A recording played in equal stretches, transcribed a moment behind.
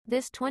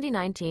This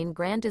 2019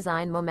 Grand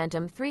Design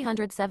Momentum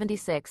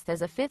 376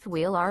 is a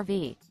fifth-wheel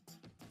RV.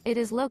 It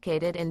is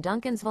located in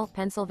Duncansville,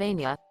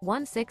 Pennsylvania,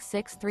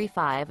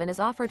 16635 and is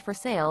offered for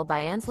sale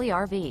by Ansley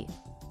RV.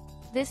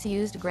 This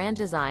used Grand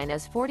Design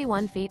is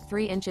 41 feet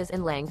 3 inches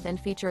in length and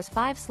features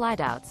 5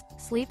 slideouts,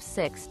 sleeps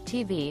 6,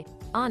 TV,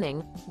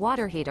 awning,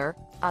 water heater,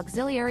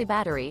 auxiliary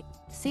battery,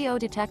 CO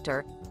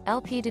detector,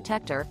 LP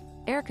detector,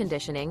 air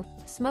conditioning,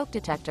 smoke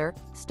detector,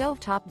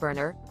 stovetop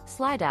burner,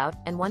 slide-out,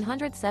 and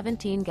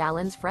 117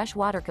 gallons fresh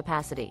water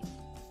capacity.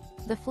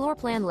 The floor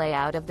plan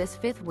layout of this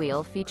fifth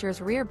wheel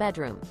features rear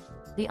bedroom.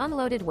 The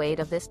unloaded weight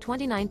of this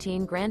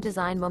 2019 Grand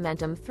Design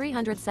Momentum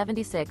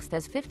 376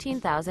 is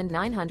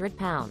 15,900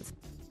 pounds.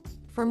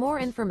 For more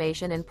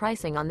information and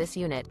pricing on this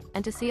unit,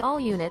 and to see all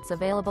units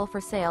available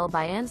for sale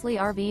by Ansley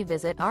RV,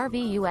 visit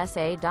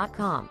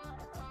RVUSA.com.